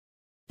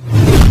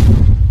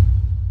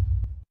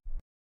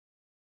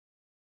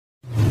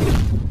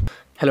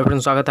Hello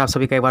friends, स्वागत है आप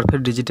सभी का एक बार फिर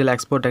digital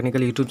expo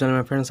technical YouTube channel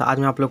में। फ्रेंड्स आज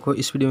मैं आप लोग को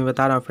इस वीडियो में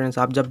बता रहा हूँ फ्रेंड्स,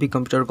 आप जब भी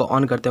कंप्यूटर को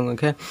ऑन करते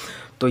होंगे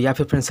तो या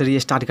फिर फ्रेंड्स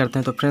रीस्टार्ट करते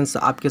हैं तो फ्रेंड्स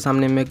आपके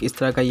सामने में इस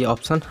तरह का ये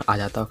ऑप्शन आ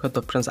जाता है।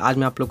 तो फ्रेंड्स आज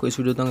मैं आप लोग को इस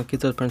वीडियो दूंगा किस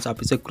तरह फ्रेंड्स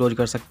आप इसे क्लोज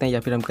कर सकते हैं या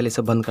फिर हम कल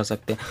इसे बंद कर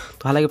सकते हैं।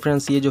 तो हालांकि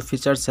फ्रेंड्स ये जो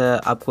फीचर्स है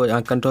आपको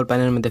यहाँ कंट्रोल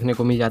पैनल में देखने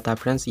को मिल जाता है।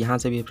 फ्रेंड्स यहाँ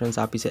से भी फ्रेंड्स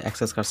आप इसे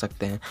एक्सेस कर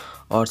सकते हैं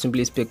और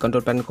सिंपली इस पर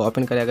कंट्रोल पैनल को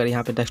ओपन करें। अगर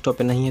यहाँ पे डेस्कटॉप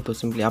पे नहीं है तो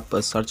सिंपली आप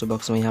सर्च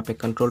बॉक्स में यहाँ पे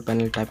कंट्रोल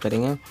पैनल टाइप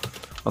करेंगे।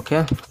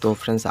 ओके, तो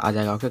फ्रेंड्स आ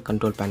जाएगा ओके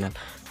कंट्रोल पैनल।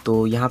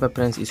 तो यहाँ पे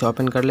फ्रेंड्स इसे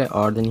ओपन कर ले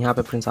और देन यहाँ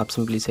पे फ्रेंड्स आप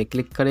सिंपली इसे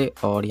क्लिक करें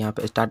और यहाँ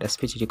पे स्टार्ट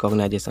स्पीच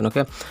रिकॉग्नाइजेशन।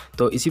 ओके,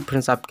 तो इसी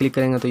फ्रेंड्स आप क्लिक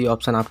करेंगे तो ये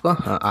ऑप्शन आपको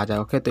आ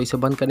जाएगा। ओके, तो इसे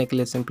बंद करने के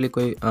लिए सिंपली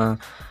कोई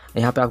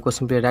यहाँ पे आपको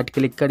सिंपली राइट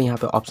क्लिक कर यहाँ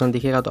पे ऑप्शन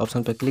दिखेगा तो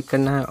ऑप्शन पे क्लिक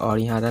करना है और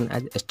यहाँ रन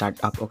एज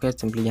स्टार्ट आप। ओके,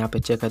 सिंपली यहाँ पे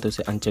चेक है तो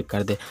इसे अनचेक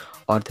कर दे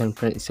और देन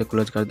फ्रेंड्स इसे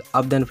क्लोज कर दे।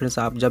 अब देन फ्रेंड्स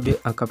आप जब भी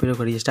कंप्यूटर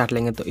को रीस्टार्ट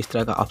लेंगे तो इस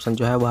तरह का ऑप्शन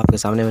जो है वो आपके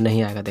सामने में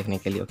नहीं आएगा देखने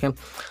के लिए। ओके,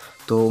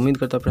 तो उम्मीद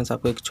करता हूँ फ्रेंड्स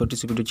आपको एक छोटी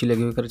सी वीडियो अच्छी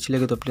लगी होगी। अगर अच्छी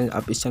लगी तो फ्रेंड्स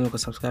आप इस चैनल को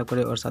सब्सक्राइब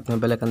करें और साथ में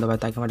बेल आइकन दबाएं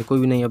ताकि हमारी कोई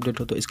भी नई अपडेट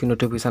हो तो इसकी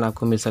नोटिफिकेशन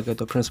आपको मिल सके।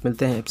 तो फ्रेंड्स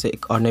मिलते हैं आपसे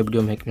एक और नई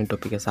वीडियो में एक नए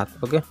टॉपिक के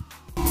साथ। ओके।